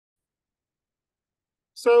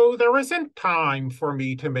So there isn't time for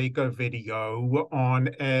me to make a video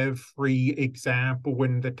on every example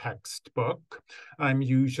in the textbook. I'm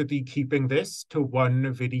usually keeping this to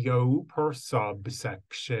one video per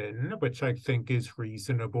subsection, which I think is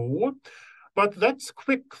reasonable. But let's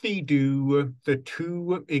quickly do the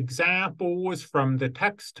two examples from the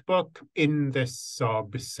textbook in this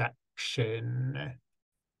subsection.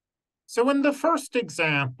 So in the first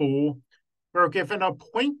example, we're given a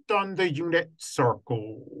point on the unit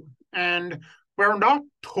circle, and we're not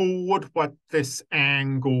told what this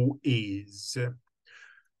angle is.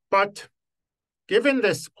 But given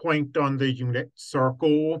this point on the unit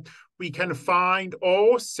circle, we can find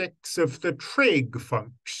all 6 of the trig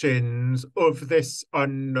functions of this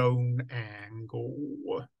unknown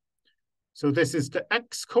angle. So this is the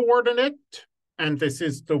x-coordinate, and this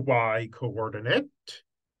is the y-coordinate.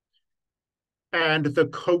 And the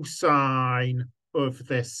cosine of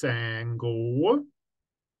this angle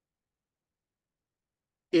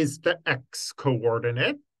is the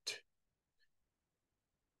x-coordinate.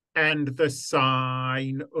 And the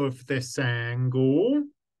sine of this angle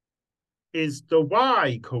is the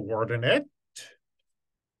y-coordinate.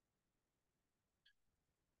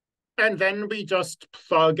 And then we just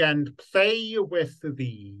plug and play with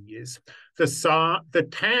these. The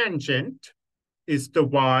tangent is the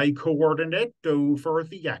y-coordinate over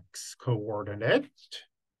the x-coordinate.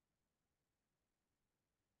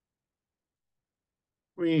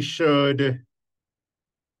 We should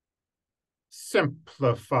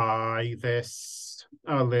simplify this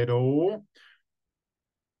a little.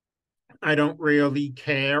 I don't really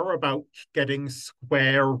care about getting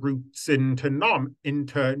square roots into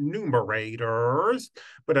numerators,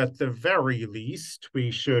 but at the very least,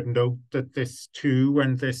 we should note that this 2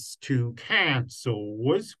 and this 2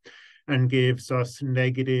 cancels and gives us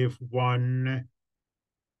 -1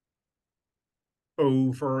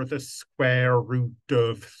 over the square root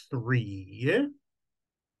of 3.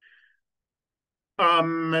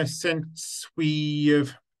 Since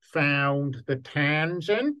we've found the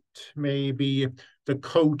tangent, maybe the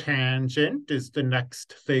cotangent is the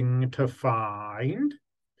next thing to find.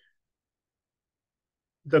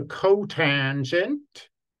 The cotangent,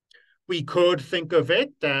 we could think of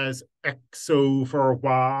it as x over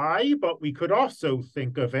y, but we could also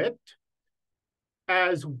think of it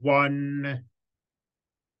as 1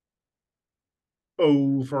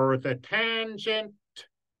 over the tangent,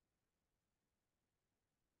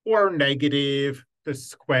 or negative the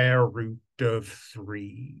square root of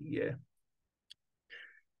 3.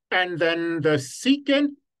 And then the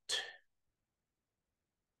secant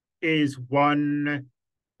is 1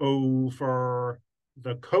 over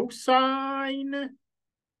the cosine.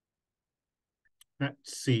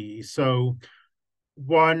 Let's see, so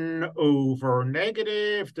 1 over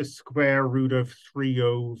negative the square root of 3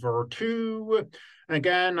 over 2.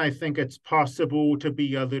 Again, I think it's possible to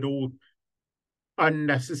be a little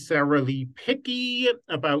unnecessarily picky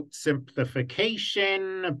about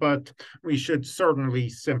simplification, but we should certainly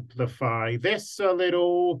simplify this a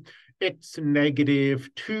little. It's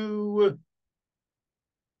 -2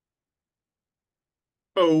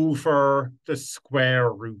 over the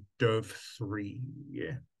square root of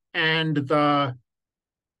 3. And the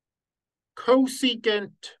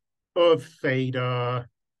cosecant of theta,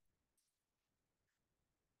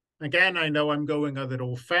 again, I know I'm going a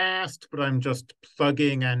little fast, but I'm just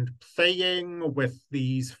plugging and playing with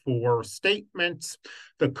these 4 statements.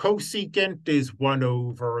 The cosecant is 1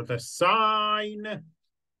 over the sine.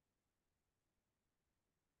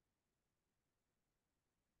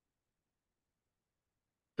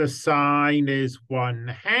 The sine is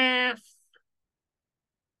 1/2.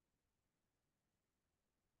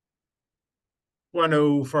 1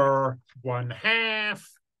 over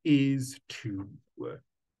 1/2 is 2.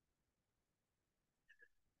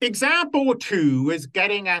 Example 2 is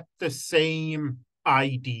getting at the same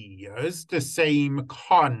ideas, the same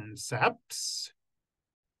concepts.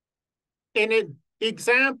 In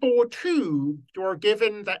example 2, you're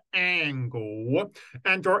given the angle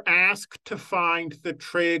and you're asked to find the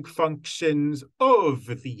trig functions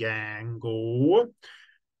of the angle.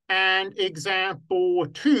 And example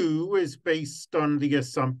 2 is based on the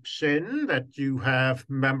assumption that you have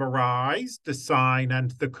memorized the sine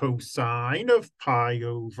and the cosine of pi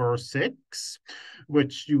over 6,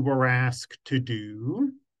 which you were asked to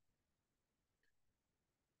do.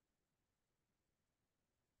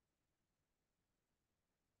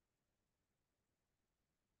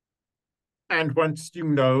 And once you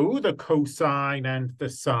know the cosine and the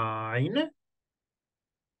sine,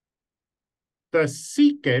 the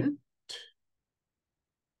secant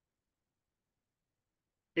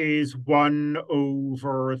is 1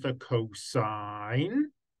 over the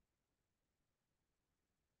cosine.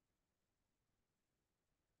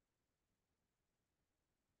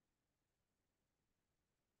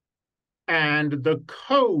 And the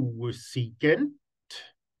cosecant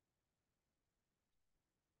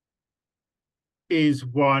is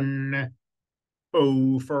 1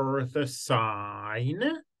 over the sine,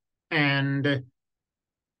 and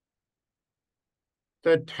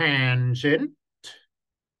the tangent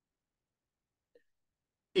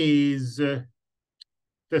is the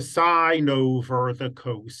sine over the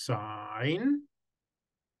cosine.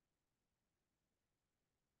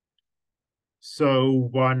 So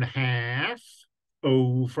 1/2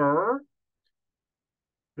 over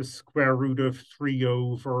the square root of 3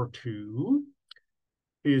 over 2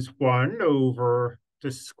 is 1 over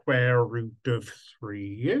the square root of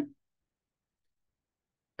 3.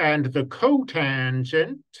 And the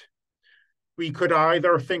cotangent, we could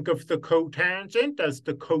either think of the cotangent as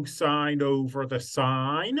the cosine over the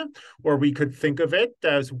sine, or we could think of it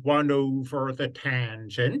as 1 over the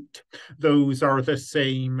tangent. Those are the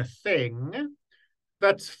same thing.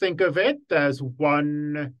 Let's think of it as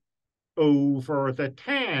 1 over the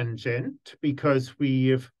tangent because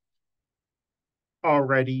we've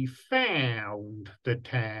already found the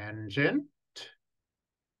tangent.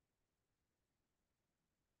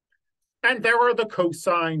 And there are the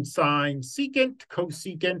cosine, sine, secant,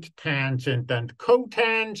 cosecant, tangent, and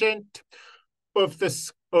cotangent of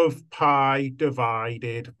pi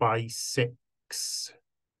divided by 6.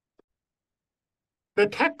 The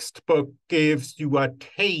textbook gives you a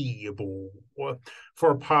table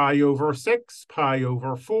for pi over 6, pi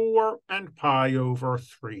over 4, and pi over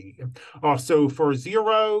 3. Also for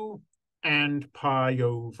 0 and pi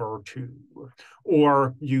over 2,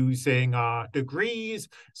 or using degrees,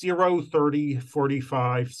 0, 30,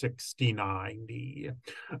 45, 60, 90.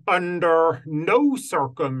 Under no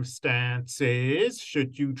circumstances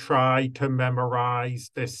should you try to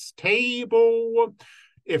memorize this table.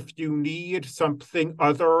 If you need something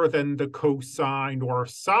other than the cosine or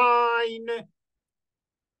sine,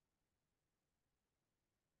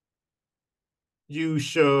 you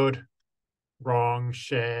should wrong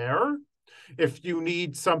share. If you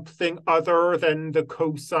need something other than the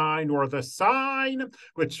cosine or the sine,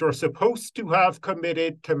 which you're supposed to have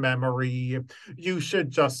committed to memory, you should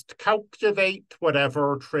just calculate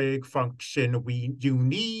whatever trig function you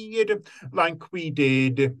need, like we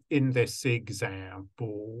did in this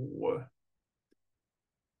example.